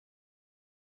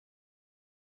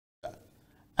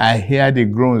I hear the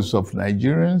groans of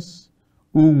Nigerians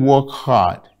who work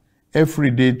hard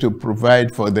every day to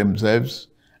provide for themselves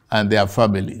and their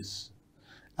families.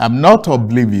 I'm not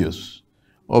oblivious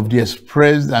of the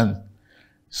expressed and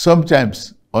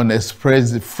sometimes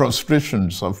unexpressed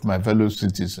frustrations of my fellow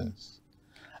citizens.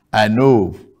 I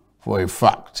know for a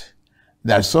fact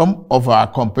that some of our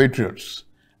compatriots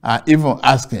are even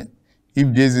asking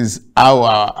if this is how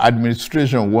our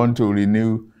administration wants to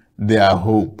renew their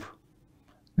hope.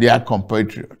 Dear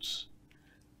compatriots,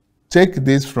 take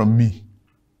this from me.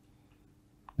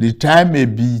 The time may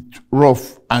be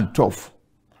rough and tough.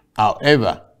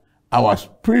 However, our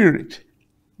spirit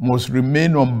must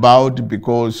remain unbowed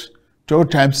because tough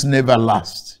times never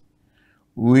last.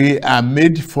 We are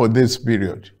made for this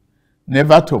period,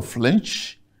 never to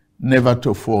flinch, never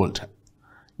to falter.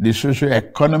 The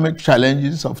socio-economic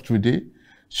challenges of today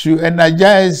should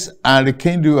energize and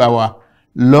rekindle our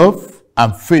love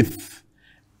and faith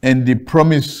in the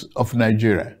promise of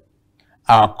Nigeria.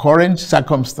 Our current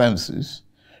circumstances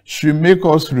should make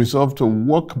us resolve to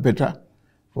work better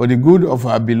for the good of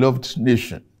our beloved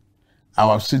nation.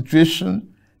 Our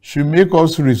situation should make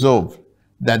us resolve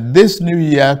that this new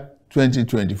year,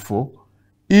 2024,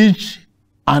 each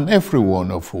and every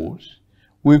one of us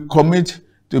will commit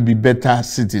to be better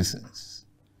citizens.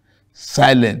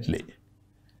 Silently,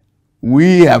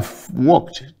 we have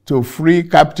worked to free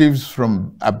captives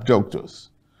from abductors.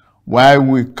 While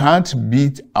we can't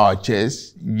beat our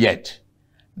chest yet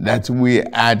that we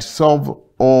had solved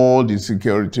all the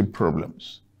security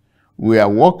problems, we are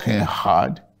working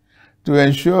hard to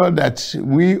ensure that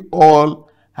we all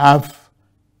have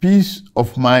peace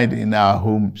of mind in our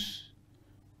homes,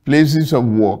 places of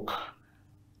work,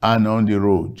 and on the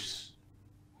roads.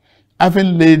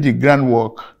 Having laid the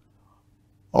groundwork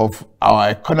of our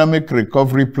economic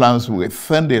recovery plans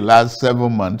within the last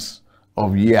 7 months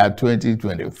of year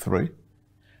 2023,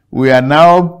 we are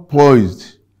now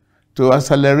poised to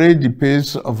accelerate the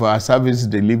pace of our service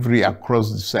delivery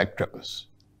across the sectors.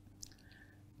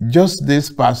 Just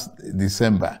this past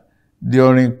December,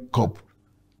 during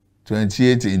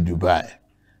COP28 in Dubai,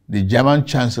 the German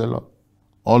Chancellor,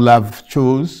 Olaf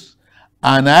Scholz,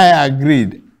 and I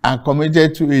agreed and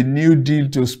committed to a new deal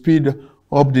to speed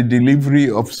up the delivery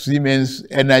of Siemens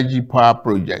energy power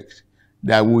projects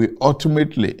that will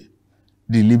ultimately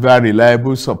deliver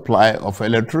reliable supply of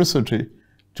electricity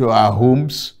to our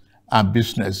homes and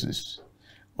businesses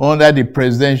under the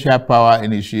Presidential Power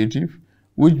Initiative,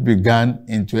 which began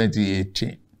in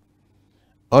 2018.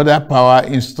 Other power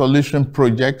installation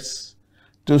projects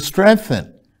to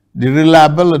strengthen the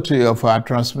reliability of our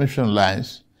transmission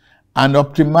lines and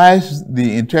optimize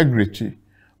the integrity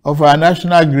of our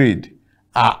national grid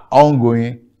are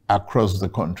ongoing across the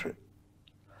country.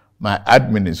 My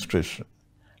administration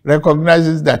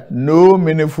recognizes that no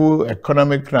meaningful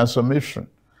economic transformation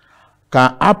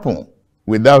can happen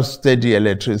without steady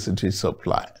electricity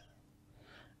supply.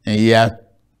 In year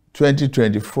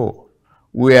 2024,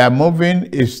 we are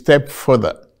moving a step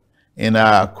further in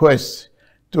our quest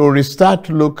to restart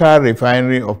local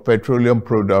refinery of petroleum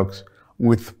products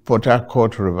with Port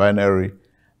Harcourt Refinery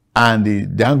and the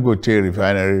Dangote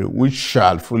Refinery, which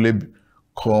shall fully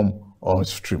come on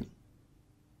stream.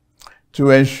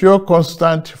 To ensure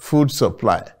constant food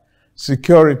supply,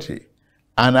 security,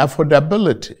 and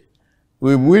affordability,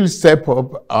 we will step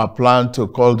up our plan to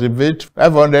cultivate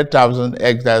 500,000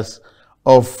 hectares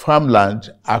of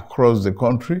farmland across the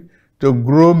country to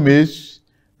grow maize,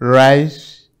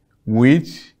 rice,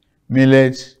 wheat,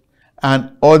 millet,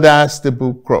 and other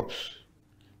staple crops.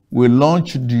 We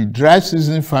launched the dry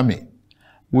season farming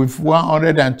with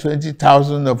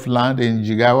 120,000 of land in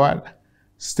Jigawa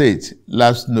State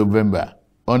last November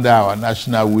under our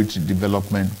National Wheat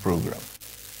Development Program.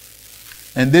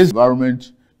 And this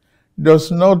environment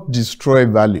does not destroy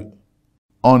value.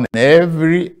 On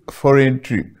every foreign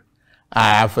trip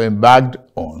I have embarked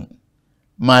on,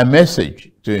 my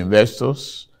message to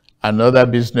investors and other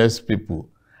business people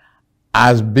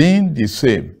has been the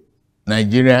same.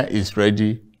 Nigeria is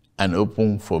ready and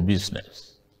open for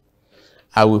business.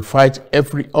 I will fight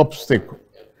every obstacle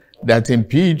that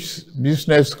impedes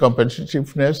business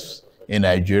competitiveness in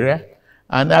Nigeria,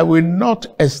 and I will not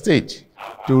hesitate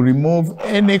to remove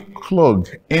any clog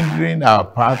hindering our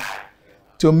path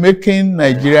to making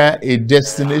Nigeria a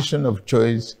destination of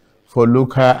choice for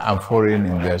local and foreign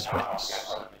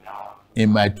investments. In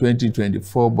my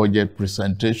 2024 budget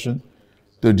presentation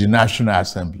to the National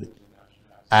Assembly,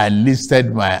 I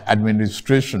listed my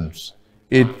administration's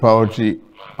 8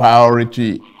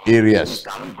 priority areas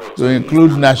to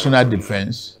include national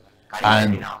defense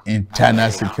and internal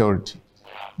security,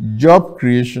 job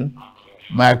creation,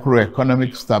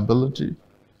 macroeconomic stability,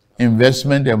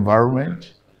 investment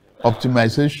environment,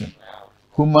 optimization,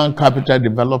 human capital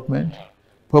development,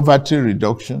 poverty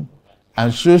reduction,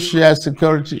 and social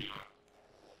security.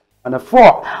 On the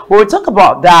floor. We'll talk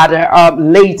about that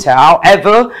later.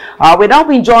 However, we're now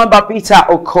being joined by Peter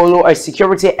Okoloh, a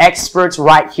security expert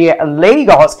right here in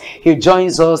Lagos. He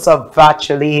joins us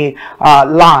virtually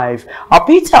live.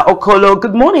 Peter Okoloh,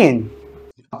 good morning.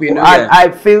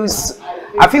 I feel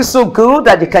so good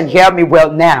that you can hear me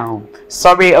well now.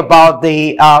 Sorry about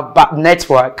the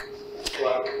network.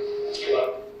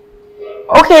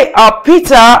 Okay,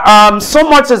 Peter, so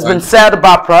much has been said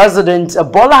about President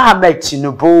Bola Ahmed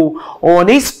Tinubu on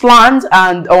his plans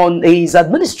and on his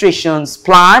administration's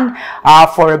plan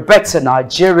for a better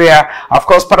Nigeria. Of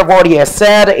course, part of what he has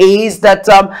said is that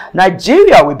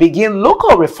Nigeria will begin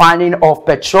local refining of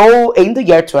petrol in the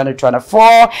year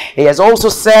 2024. He has also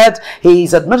said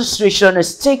his administration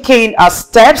is taking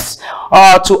steps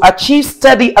to achieve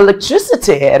steady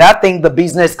electricity, and I think the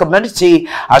business community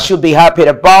should be happy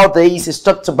about this. He's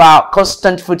talked about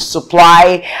constant food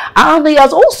supply, and he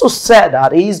has also said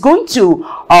that he is going to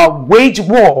wage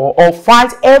war or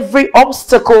fight every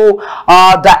obstacle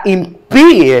that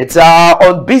impedes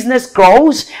on business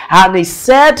growth, and he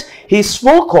said his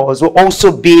focus will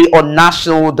also be on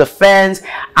national defense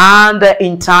and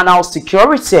internal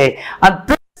security, and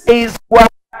this is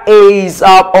what is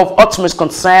of utmost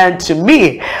concern to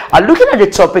me. Looking at the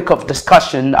topic of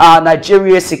discussion,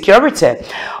 Nigeria's security,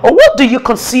 what do you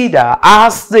consider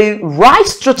as the right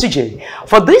strategy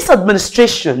for this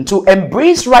administration to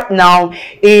embrace right now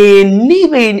in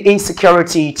nailing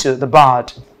insecurity to the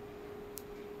bud?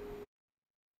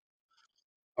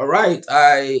 All right,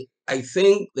 I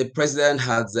think the president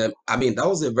has. I mean, that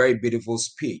was a very beautiful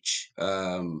speech.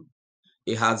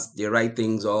 It has the right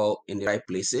things all in the right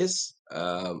places,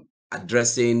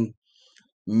 addressing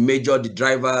the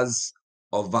drivers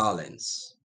of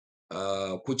violence,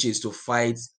 which is to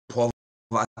fight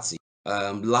poverty,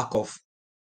 lack of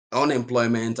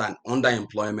unemployment and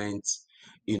underemployment,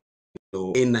 you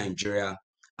know, in Nigeria,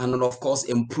 and then of course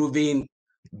improving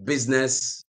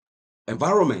business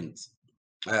environment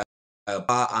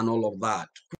and all of that,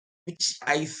 which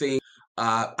I think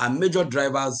are major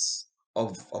drivers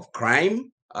of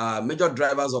crime, major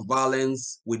drivers of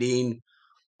violence within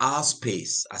our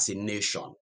space as a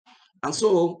nation. And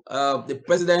so the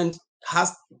president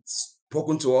has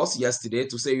spoken to us yesterday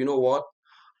to say, you know what,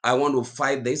 I want to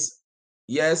fight this.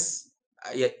 Yes,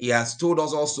 he has told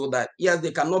us also that, yes,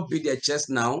 they cannot beat their chest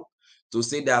now to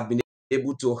say they have been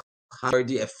able to handle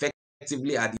it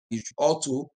effectively at the issue or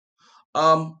two.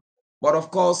 But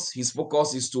of course, his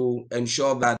focus is to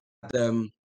ensure that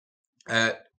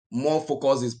more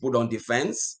focus is put on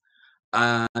defense.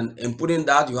 And in putting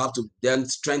that, you have to then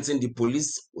strengthen the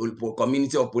police,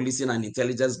 community of policing and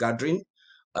intelligence gathering.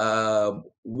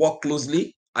 Work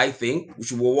closely, I think we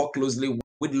should work closely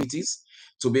with cities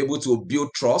to be able to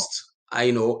build trust,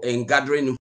 in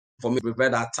gathering information,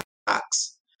 prevent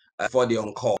attacks for the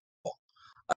on-call.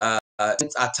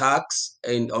 Attacks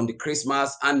on the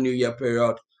Christmas and New Year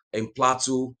period in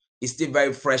Plateau is still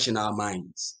very fresh in our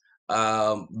minds.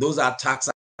 Those attacks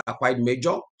are quite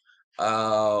major.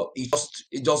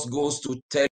 It just goes to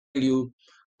tell you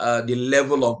the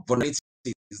level of vulnerability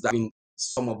that in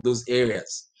some of those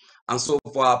areas. And so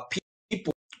for our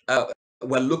people,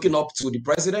 we're looking up to the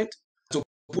president to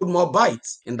put more bite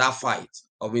in that fight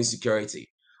of insecurity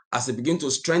as they begin to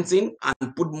strengthen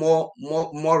and put more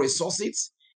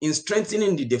resources in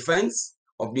strengthening the defense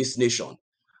of this nation,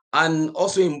 and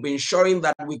also in ensuring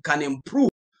that we can improve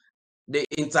the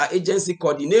interagency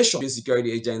coordination in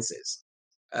security agencies.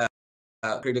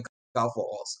 Critical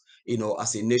for us,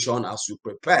 as a nation, as we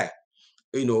prepare,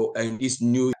 and this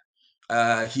new,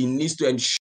 he needs to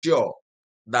ensure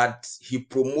that he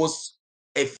promotes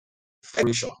a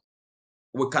federation.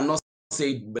 We cannot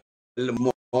say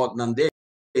more than this.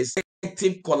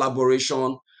 Effective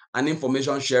collaboration and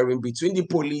information sharing between the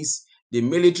police, the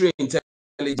military intelligence,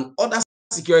 and other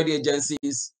security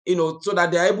agencies, so that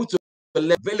they are able to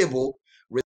available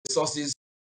resources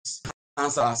to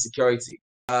enhance our security.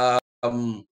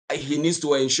 He needs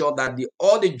to ensure that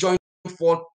all the joint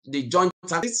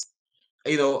tactics,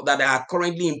 that are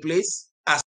currently in place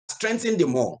are strengthened the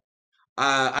more.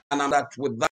 And that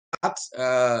with that,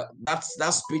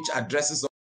 that speech addresses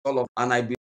all of, and I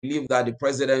believe that the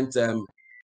president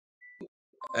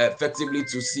effectively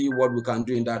to see what we can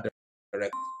do in that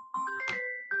direction.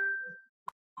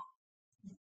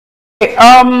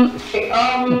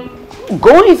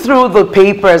 Going through the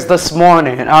papers this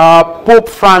morning, Pope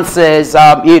Francis,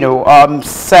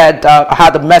 said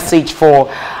had a message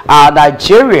for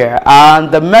Nigeria,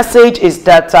 and the message is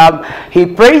that he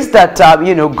prays that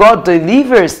God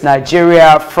delivers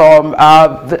Nigeria from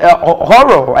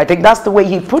horror. I think that's the way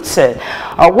he puts it.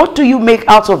 What do you make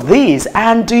out of this?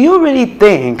 And do you really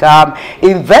think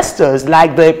investors,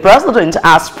 like the president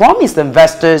has promised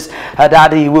investors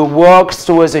that he will work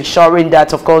towards ensuring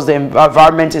that, of course, the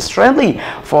environment is friendly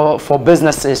for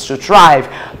businesses to thrive?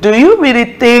 Do you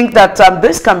really think that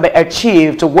this can be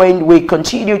achieved when we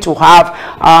continue to have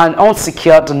an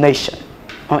unsecured nation,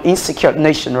 or insecure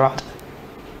nation rather?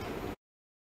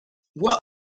 Well,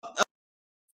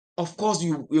 of course,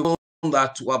 you know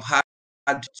that we have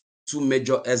had two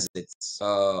major exits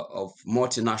of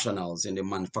multinationals in the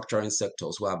manufacturing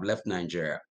sectors who have left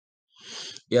Nigeria.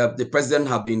 Yeah, the president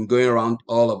have been going around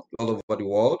all over the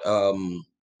world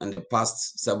in the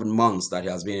past 7 months that he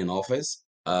has been in office,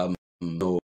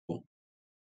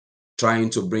 trying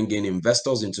to bring in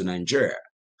investors into Nigeria.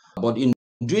 But in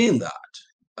doing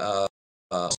that,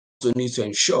 also need to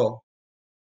ensure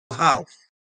have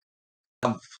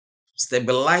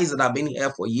stabilized that have been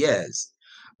here for years,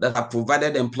 that have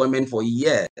provided employment for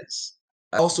years,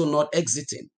 also not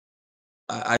exiting.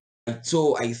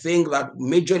 So I think that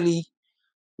majorly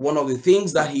one of the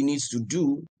things that he needs to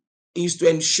do is to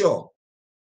ensure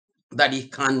that he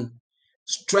can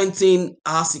strengthen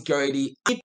our security,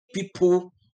 give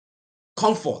people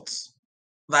comfort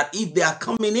that if they are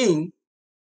coming in,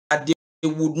 that they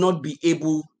would not be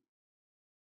able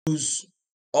to use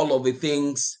all of the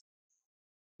things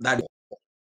that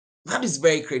is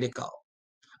very critical.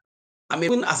 I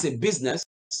mean, even as a business,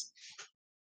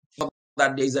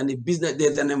 that there's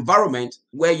an environment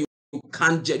where you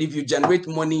can't, if you generate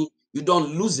money, you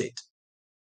don't lose it.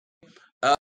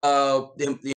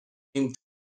 If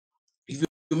you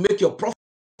make your profit,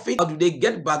 how do they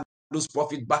get back those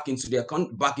profits back into their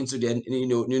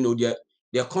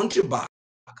their country back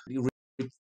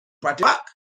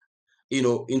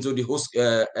into the host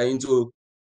into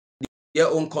their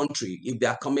own country if they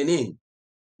are coming in?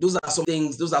 Those are some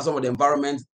things. Those are some of the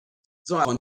environment,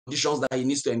 some conditions that he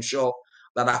needs to ensure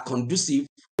that are conducive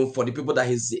for the people that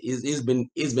he's been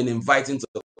inviting to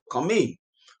come in.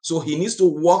 So he needs to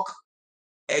work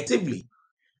actively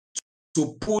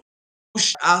to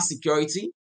push our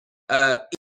security.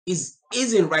 Is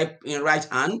in right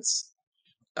hands.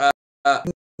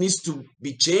 Needs to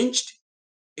be changed.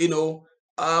 He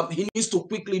needs to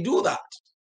quickly do that.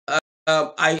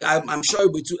 I'm sure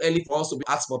it'll be too early for us to be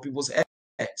asked for people's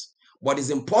heads, but it's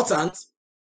important.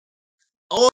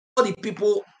 All the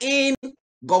people in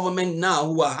government now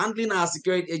who are handling our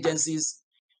security agencies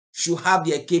should have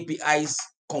their KPIs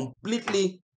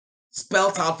completely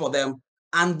spelled out for them,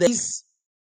 and there is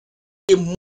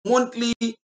a monthly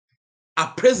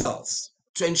appraisals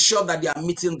to ensure that they are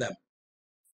meeting them.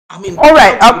 I mean, all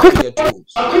right,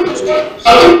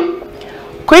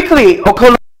 quickly,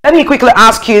 Okoloh, let me quickly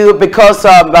ask you, because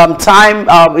time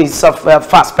is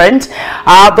fast spent.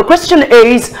 The question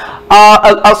is,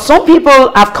 some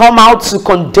people have come out to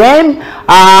condemn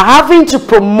having to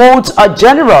promote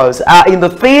generals in the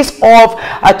face of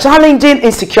challenging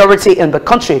insecurity in the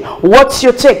country. What's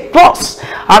your take? Plus,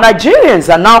 Nigerians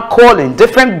are now calling,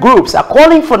 different groups are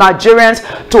calling for Nigerians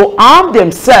to arm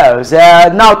themselves,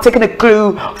 now taking a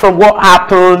clue from what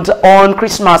happened on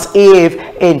Christmas Eve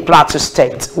in Plateau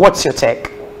State. What's your take?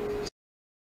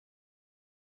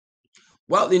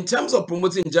 Well, in terms of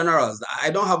promoting generals, I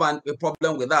don't have a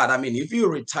problem with that. I mean, if you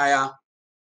retire,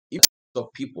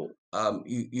 of people,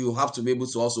 you have to be able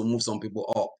to also move some people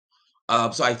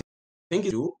up. So I think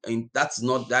you do, and that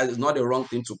is not a wrong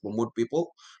thing to promote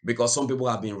people, because some people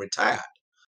have been retired.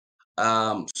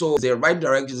 So the right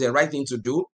direction is the right thing to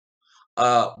do.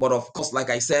 But of course, like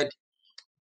I said,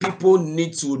 people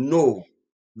need to know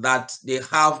that they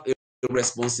have a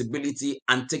responsibility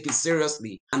and take it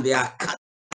seriously, and they are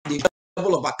the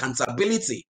level of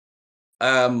accountability.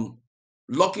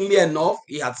 Luckily enough,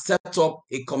 he had set up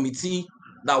a committee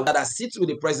that sits with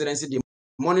the presidency, the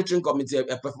monitoring committee,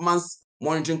 a performance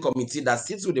monitoring committee that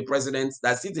sits with the president,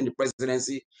 that sits in the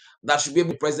presidency, that should be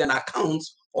able to present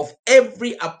accounts of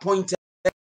every appointed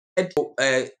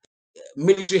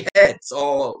military heads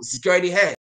or security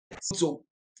heads to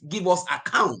give us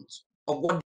account of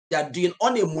what they are doing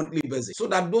on a monthly basis, so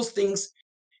that those things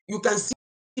you can see,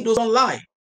 those don't lie.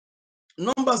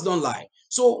 Numbers don't lie.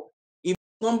 So if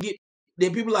the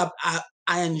people are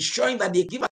ensuring that they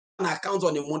give an account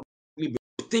on a monthly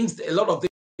basis, a lot of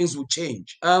things will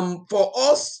change. For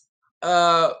us,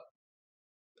 I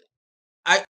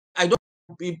don't.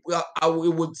 I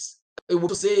would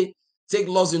say take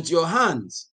laws into your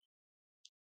hands.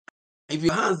 If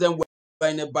your hands then were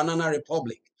in a banana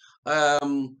republic.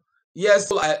 Yes,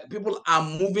 so, people are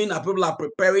moving, people are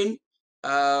preparing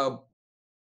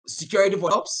security for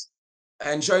themselves,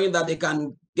 ensuring that they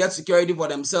can get security for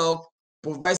themselves,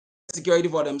 provide security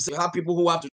for themselves. You have people who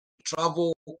have to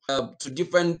travel to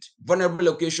different vulnerable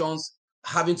locations,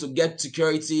 having to get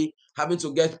security, having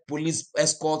to get police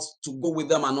escorts to go with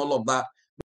them and all of that.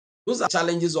 Those are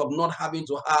challenges of not having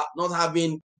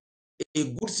a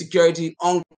good security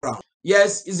on ground.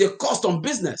 Yes, it's a cost on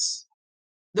business.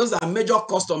 Those are major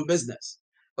costs on business.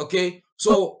 Okay,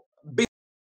 so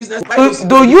business.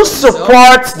 Do you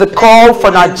support the call for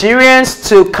Nigerians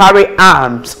to carry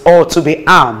arms or to be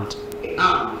armed?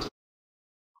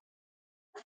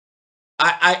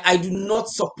 I do not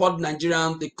support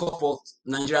the call for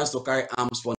Nigerians to carry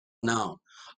arms for now,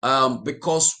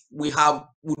 because we do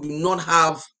not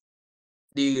have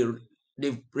the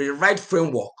right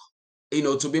framework,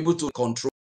 to be able to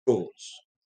control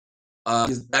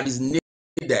that is needed.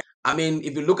 I mean,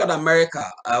 if you look at America,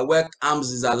 where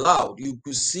arms is allowed, you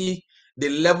could see the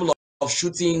level of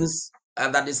shootings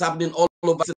that is happening all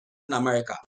over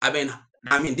America. I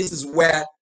mean, this is where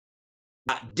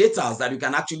data that you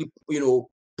can actually,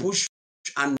 push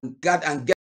and get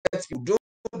people do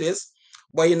this.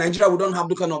 But in Nigeria, we don't have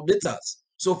the kind of data.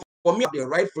 So for me, the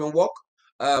right framework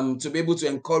to be able to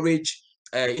encourage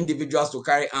individuals to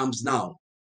carry arms now.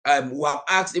 We have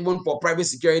asked even for private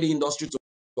security industry to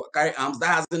carry arms. That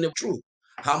hasn't been true.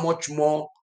 How much more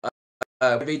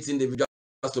private individuals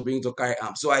to bring to carry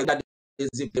arms? So that is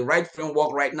the right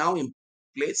framework right now in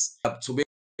place to be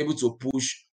able to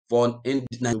push for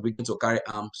individuals to carry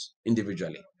arms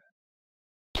individually.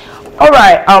 All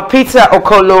right, Peter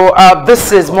Okoloh,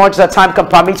 this is much that time can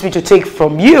permit me to take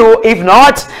from you. If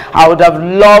not, I would have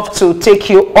loved to take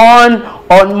you on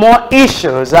more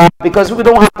issues because we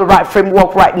don't have the right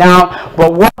framework right now.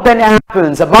 But what then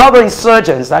happens about the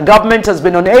insurgents? The government has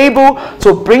been unable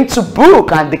to bring to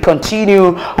book, and they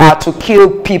continue to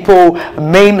kill people,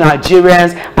 maim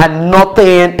Nigerians, and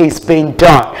nothing is being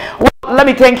done. Let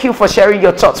me thank you for sharing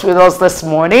your thoughts with us this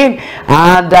morning,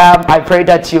 and I pray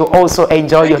that you also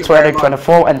enjoy your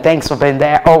 2024, and thanks for being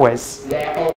there always.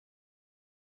 Thank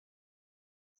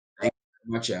you very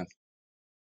much.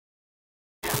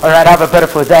 All right, have a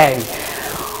beautiful day.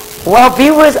 Well,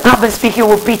 viewers, I've been speaking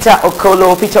with Peter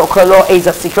Okoloh. Peter Okoloh is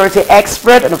a security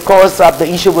expert, and of course, the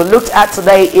issue we looked at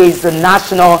today is the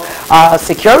national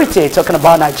security, talking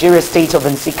about Nigeria's state of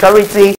insecurity.